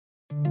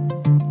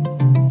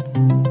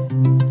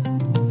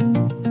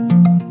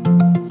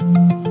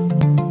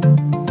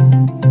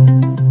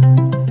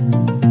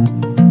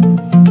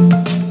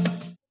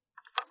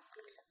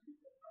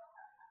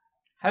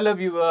Hello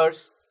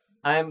viewers,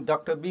 I am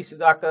Dr. B.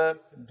 Sudhakar,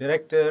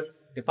 Director,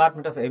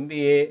 Department of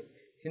MBA,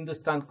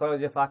 Hindustan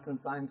College of Arts and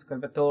Science,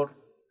 Coimbatore.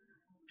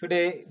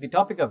 Today the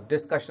topic of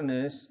discussion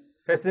is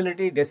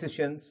facility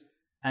decisions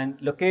and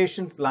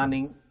location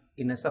planning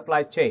in a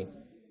supply chain.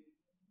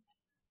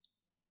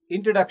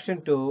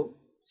 Introduction to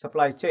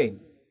supply chain.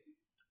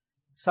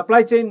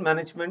 Supply chain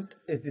management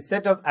is the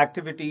set of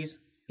activities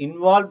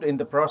involved in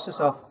the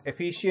process of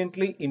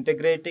efficiently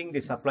integrating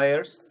the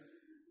suppliers,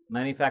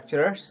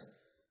 manufacturers,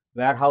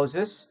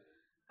 warehouses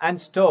and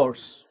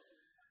stores.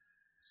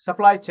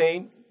 Supply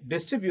chain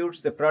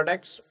distributes the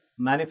products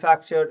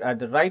manufactured at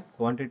the right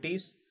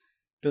quantities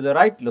to the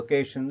right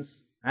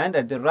locations and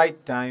at the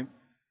right time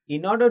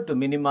in order to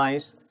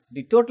minimize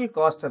the total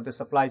cost of the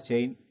supply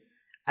chain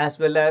as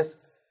well as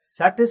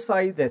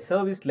satisfy the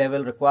service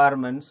level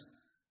requirements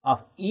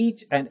of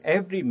each and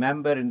every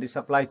member in the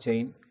supply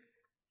chain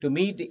to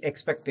meet the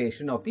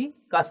expectation of the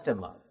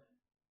customer.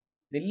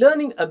 The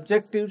learning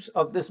objectives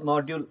of this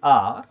module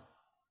are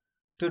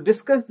to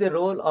discuss the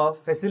role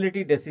of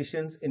facility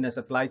decisions in a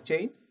supply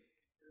chain,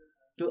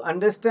 to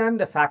understand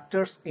the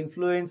factors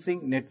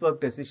influencing network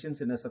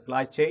decisions in a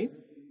supply chain,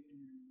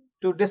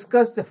 to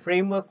discuss the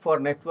framework for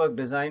network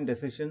design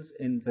decisions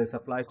in the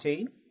supply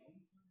chain,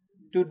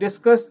 to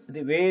discuss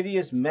the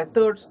various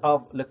methods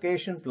of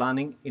location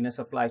planning in a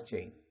supply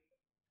chain.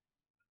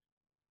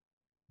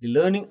 The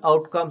learning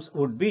outcomes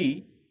would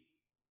be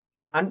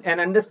an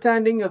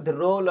understanding of the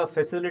role of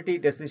facility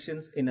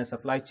decisions in a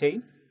supply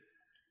chain,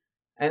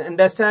 an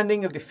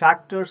understanding of the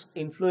factors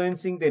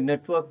influencing the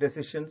network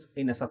decisions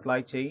in a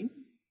supply chain,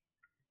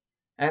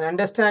 an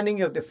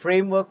understanding of the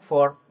framework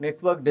for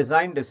network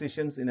design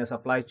decisions in a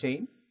supply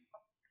chain,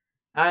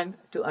 and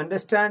to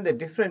understand the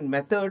different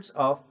methods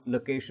of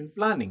location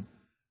planning.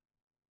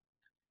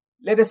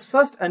 Let us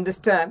first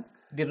understand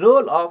the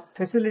role of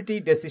facility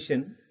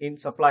decision in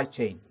supply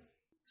chain.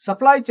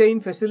 Supply chain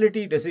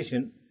facility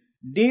decision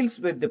deals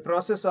with the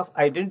process of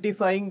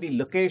identifying the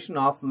location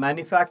of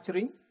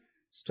manufacturing,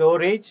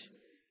 storage,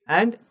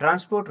 and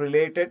transport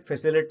related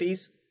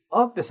facilities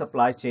of the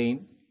supply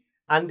chain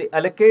and the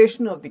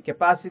allocation of the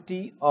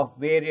capacity of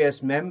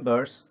various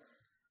members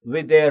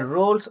with their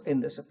roles in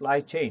the supply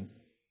chain.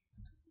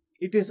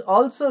 It is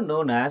also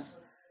known as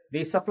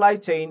the supply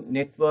chain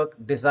network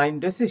design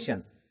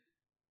decision.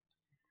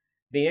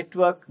 The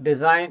network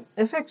design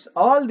affects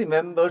all the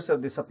members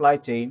of the supply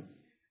chain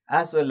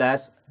as well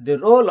as the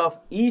role of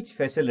each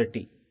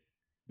facility.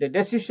 The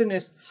decision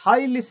is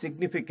highly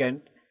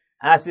significant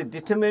as it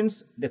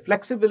determines the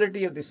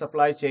flexibility of the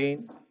supply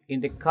chain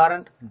in the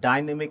current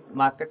dynamic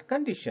market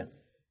condition.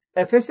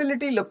 A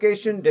facility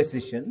location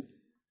decision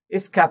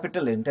is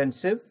capital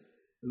intensive,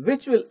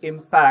 which will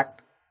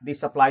impact the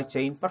supply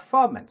chain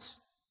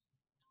performance.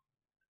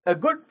 A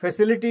good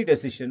facility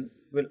decision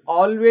will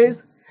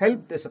always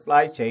help the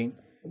supply chain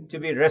to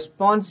be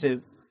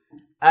responsive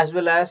as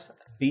well as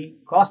be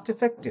cost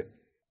effective.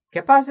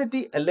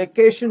 Capacity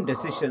allocation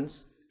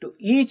decisions to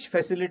each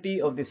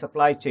facility of the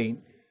supply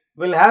chain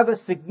will have a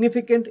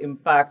significant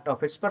impact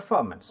of its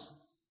performance.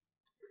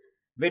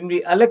 When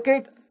we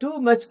allocate too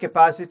much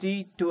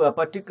capacity to a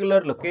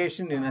particular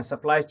location in a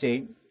supply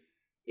chain,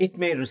 it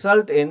may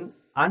result in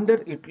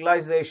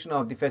underutilization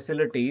of the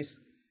facilities,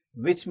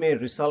 which may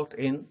result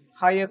in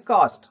higher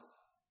cost.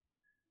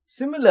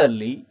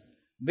 Similarly,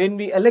 when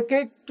we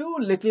allocate too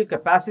little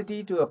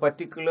capacity to a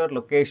particular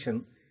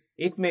location,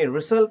 it may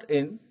result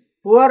in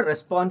poor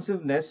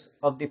responsiveness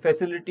of the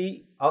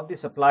facility of the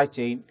supply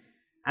chain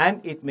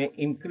and it may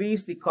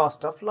increase the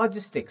cost of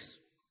logistics.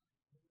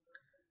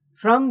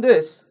 From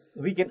this,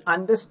 we can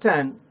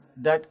understand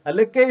that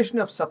allocation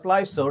of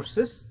supply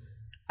sources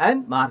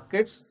and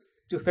markets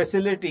to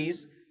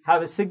facilities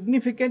have a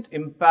significant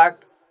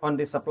impact on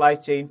the supply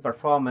chain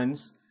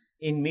performance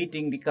in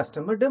meeting the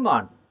customer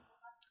demand.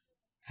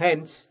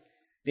 Hence,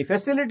 the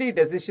facility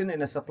decision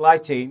in a supply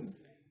chain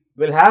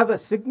will have a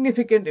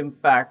significant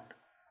impact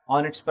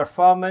on its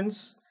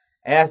performance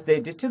as they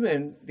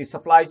determine the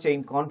supply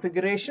chain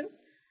configuration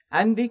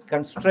and the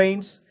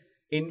constraints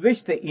in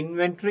which the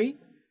inventory,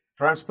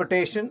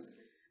 transportation,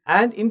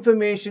 and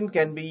information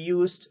can be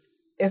used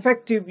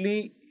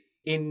effectively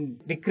in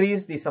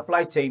decrease the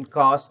supply chain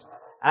cost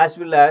as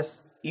well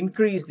as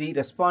increase the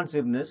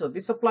responsiveness of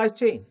the supply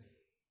chain.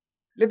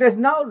 Let us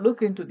now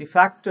look into the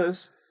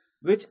factors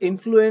which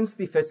influence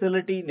the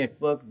facility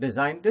network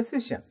design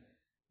decision.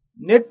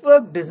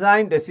 Network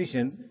design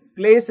decision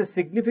plays a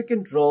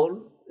significant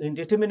role in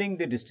determining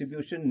the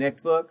distribution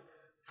network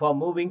for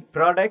moving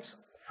products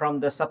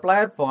from the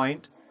supplier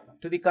point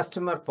to the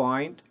customer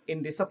point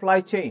in the supply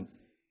chain.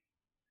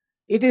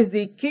 It is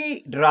the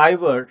key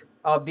driver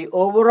of the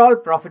overall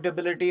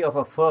profitability of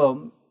a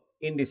firm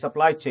in the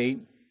supply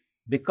chain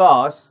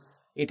because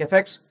it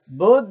affects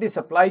both the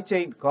supply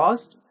chain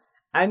cost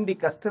and the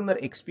customer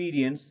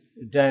experience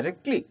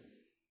directly.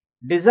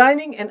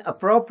 Designing an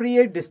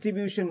appropriate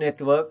distribution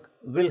network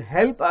will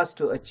help us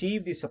to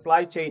achieve the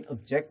supply chain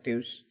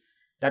objectives,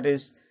 that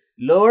is,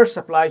 lower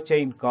supply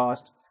chain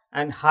cost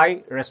and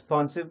high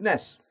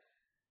responsiveness.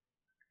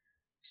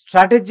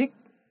 Strategic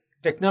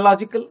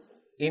Technological,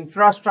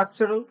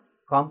 infrastructural,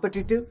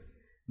 competitive,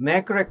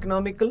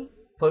 macroeconomical,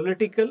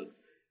 political,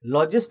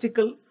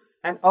 logistical,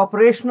 and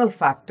operational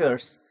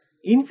factors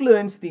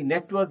influence the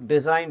network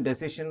design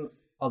decision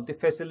of the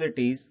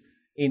facilities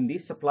in the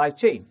supply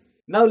chain.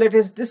 Now let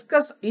us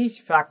discuss each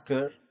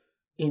factor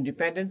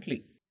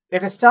independently.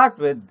 Let us start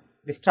with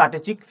the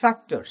strategic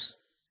factors.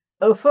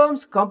 A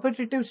firm's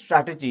competitive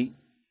strategy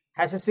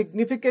has a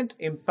significant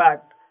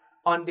impact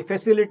on the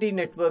facility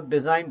network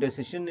design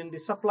decision in the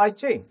supply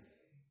chain.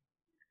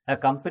 A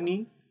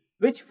company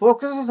which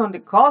focuses on the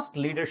cost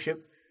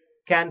leadership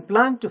can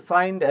plan to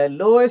find a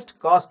lowest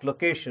cost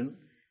location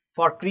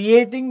for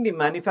creating the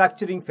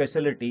manufacturing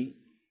facility,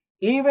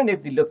 even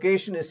if the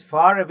location is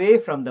far away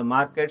from the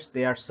markets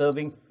they are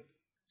serving.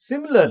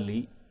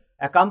 Similarly,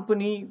 a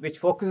company which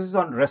focuses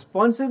on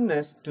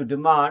responsiveness to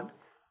demand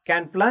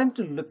can plan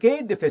to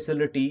locate the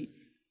facility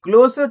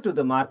closer to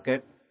the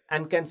market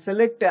and can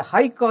select a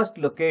high-cost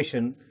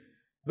location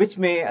which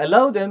may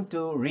allow them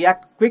to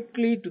react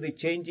quickly to the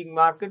changing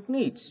market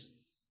needs.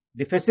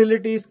 The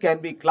facilities can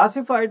be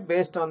classified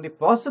based on the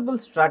possible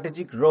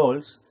strategic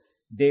roles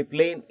they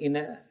play in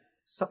a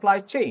supply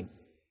chain.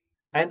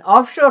 An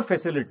offshore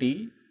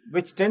facility,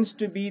 which tends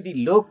to be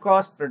the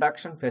low-cost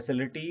production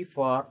facility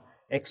for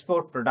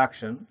export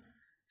production,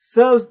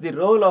 serves the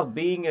role of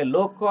being a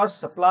low-cost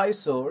supply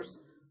source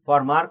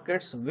for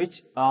markets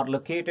which are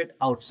located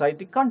outside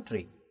the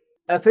country.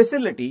 A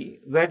facility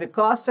where the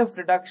cost of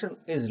production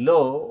is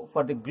low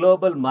for the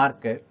global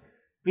market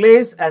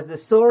plays as the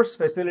source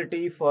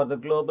facility for the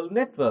global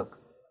network.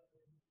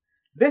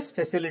 This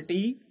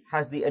facility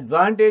has the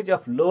advantage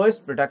of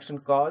lowest production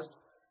cost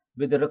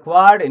with the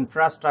required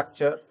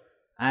infrastructure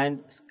and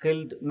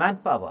skilled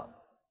manpower.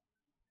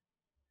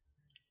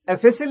 A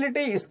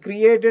facility is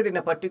created in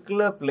a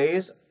particular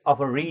place of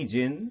a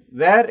region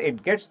where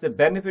it gets the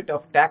benefit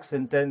of tax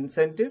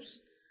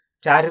incentives,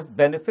 tariff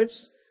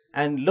benefits,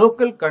 and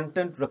local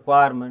content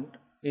requirement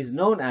is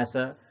known as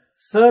a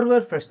server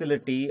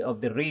facility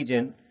of the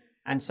region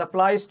and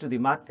supplies to the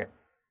market.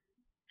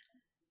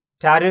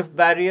 Tariff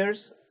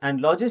barriers and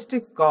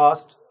logistic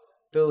cost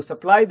to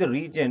supply the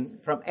region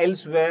from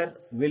elsewhere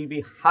will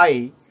be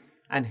high,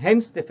 and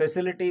hence the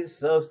facility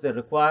serves the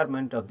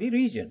requirement of the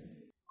region.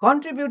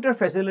 Contributor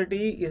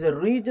facility is a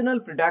regional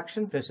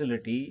production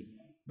facility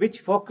which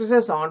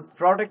focuses on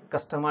product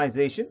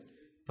customization,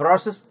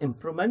 process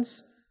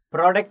improvements,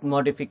 product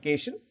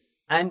modification,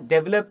 and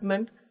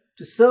development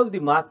to serve the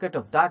market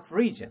of that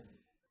region.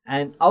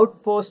 An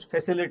outpost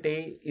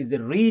facility is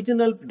a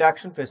regional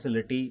production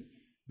facility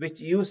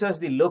which uses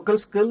the local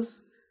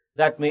skills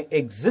that may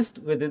exist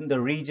within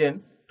the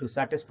region to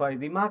satisfy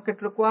the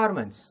market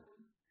requirements.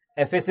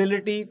 A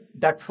facility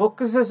that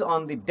focuses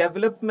on the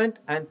development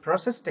and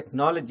process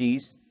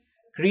technologies,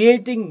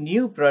 creating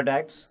new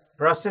products,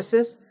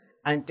 processes,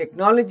 and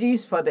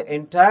technologies for the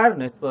entire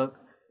network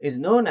is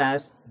known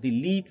as the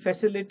lead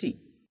facility.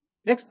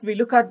 Next, we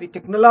look at the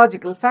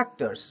technological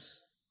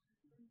factors.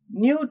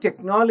 New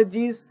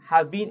technologies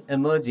have been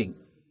emerging.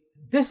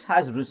 This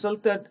has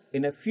resulted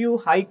in a few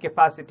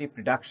high-capacity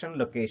production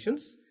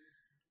locations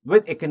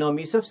with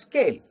economies of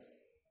scale.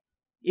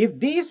 If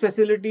these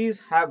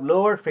facilities have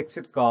lower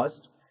fixed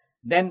cost,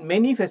 then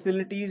many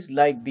facilities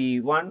like the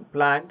one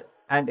planned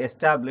and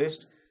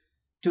established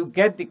to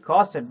get the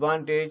cost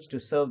advantage to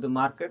serve the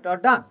market are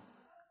done.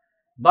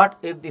 But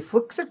if the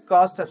fixed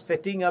cost of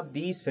setting up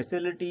these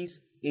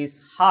facilities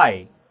is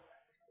high,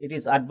 it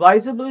is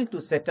advisable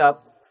to set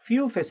up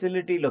few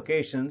facility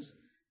locations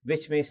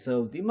which may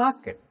serve the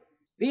market.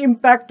 The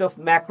impact of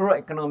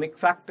macroeconomic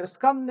factors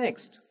come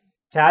next.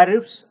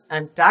 Tariffs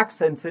and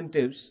tax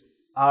incentives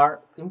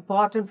are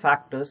important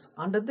factors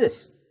under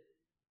this.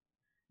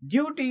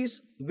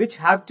 Duties which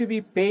have to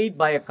be paid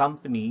by a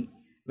company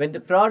when the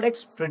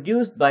products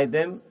produced by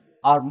them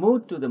are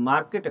moved to the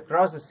market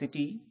across a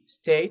city,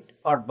 state,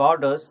 or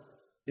borders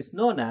is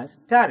known as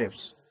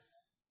tariffs.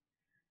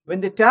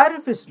 When the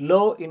tariff is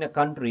low in a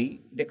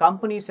country, the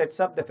company sets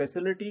up the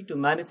facility to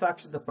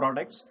manufacture the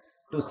products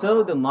to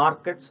serve the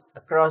markets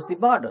across the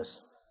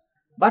borders.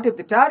 But if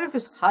the tariff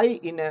is high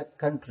in a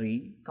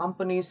country,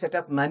 companies set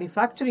up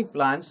manufacturing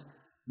plants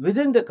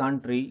within the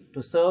country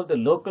to serve the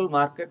local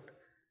market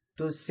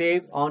to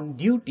save on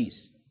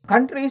duties.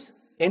 Countries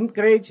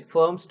encourage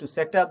firms to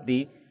set up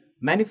the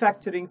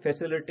manufacturing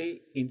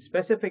facility in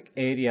specific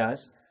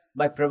areas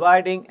by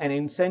providing an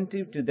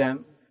incentive to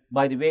them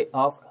by the way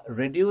of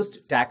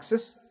reduced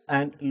taxes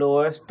and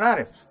lower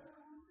tariffs.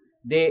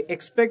 They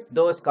expect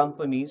those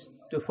companies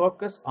to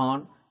focus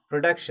on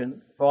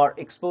production for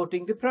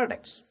exporting the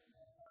products.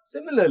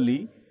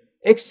 Similarly,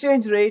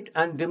 exchange rate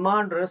and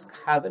demand risk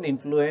have an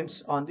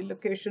influence on the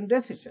location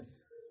decision.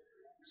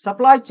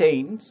 Supply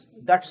chains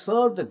that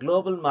serve the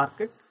global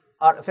market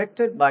are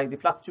affected by the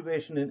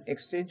fluctuation in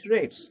exchange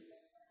rates.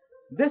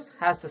 This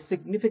has a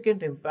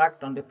significant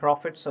impact on the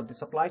profits of the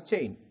supply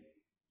chain.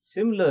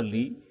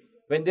 Similarly,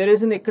 when there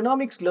is an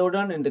economic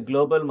slowdown in the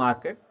global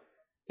market,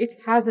 it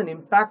has an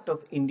impact on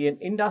Indian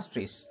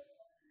industries.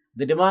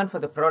 The demand for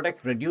the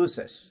product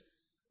reduces.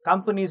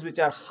 companies which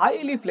are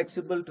highly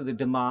flexible to the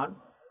demand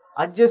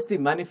adjust the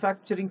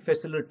manufacturing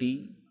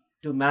facility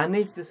to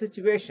manage the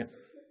situation.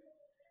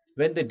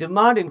 When the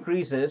demand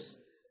increases,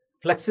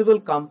 flexible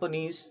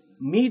companies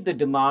meet the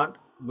demand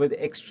with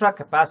extra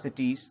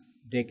capacities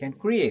they can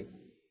create.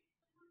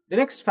 The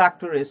next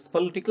factor is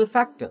political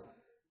factor.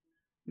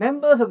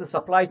 Members of the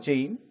supply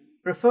chain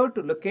prefer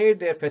to locate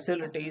their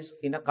facilities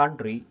in a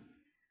country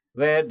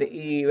where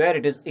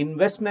it is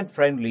investment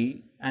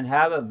friendly and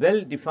have a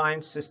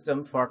well-defined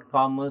system for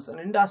commerce and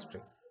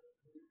industry.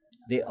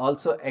 They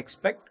also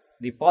expect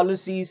the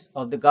policies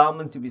of the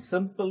government to be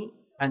simple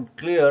and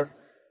clear,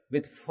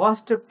 with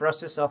faster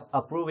process of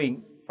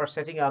approving for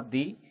setting up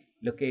the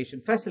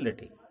location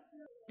facility.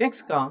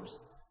 Next comes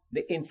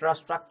the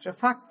infrastructure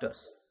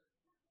factors.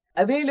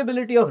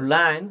 Availability of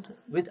land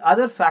with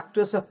other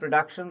factors of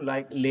production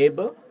like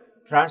labor,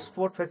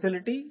 transport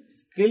facility,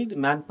 skilled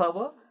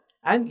manpower,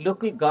 and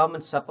local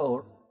government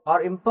support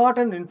are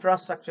important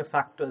infrastructure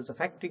factors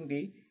affecting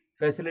the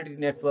facility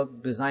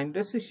network design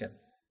decision.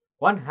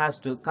 One has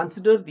to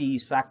consider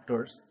these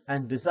factors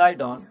and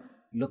decide on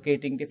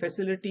locating the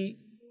facility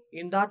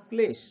in that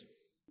place.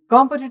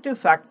 Competitive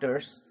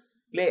factors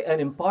play an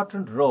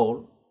important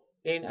role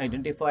in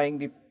identifying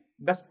the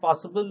best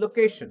possible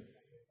location.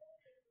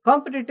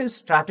 Competitive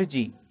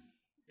strategy,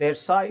 their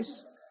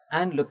size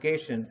and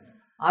location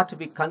are to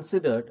be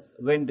considered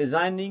when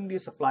designing the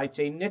supply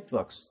chain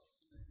networks.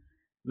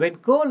 When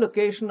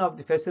co-location of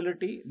the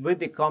facility with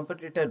the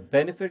competitor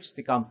benefits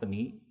the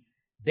company,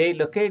 they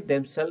locate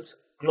themselves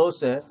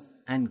closer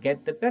and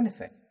get the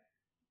benefit.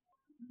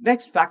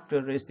 Next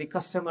factor is the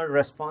customer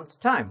response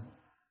time.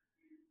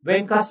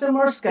 When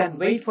customers can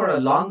wait for a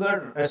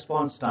longer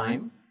response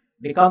time,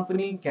 the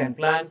company can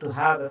plan to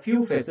have a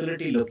few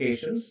facility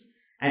locations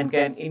and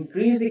can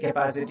increase the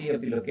capacity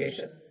of the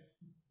location.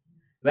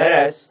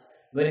 Whereas,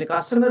 when a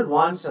customer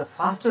wants a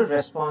faster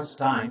response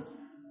time,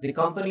 the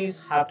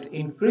companies have to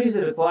increase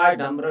the required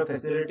number of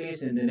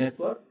facilities in the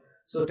network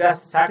so to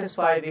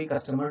satisfy the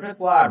customer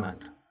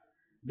requirement.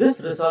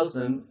 This results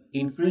in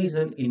increase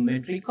in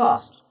inventory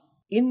cost.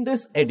 In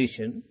this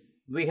edition,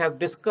 we have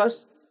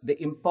discussed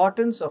the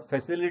importance of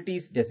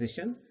facilities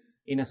decision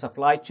in a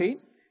supply chain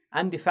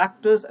and the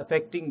factors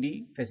affecting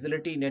the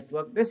facility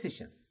network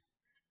decision.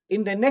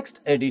 In the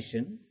next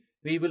edition,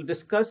 we will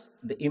discuss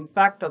the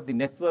impact of the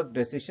network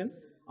decision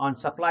on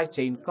supply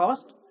chain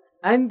cost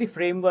and the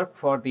framework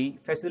for the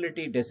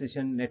facility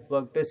decision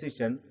network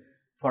decision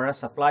for a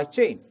supply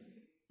chain.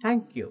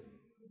 Thank you.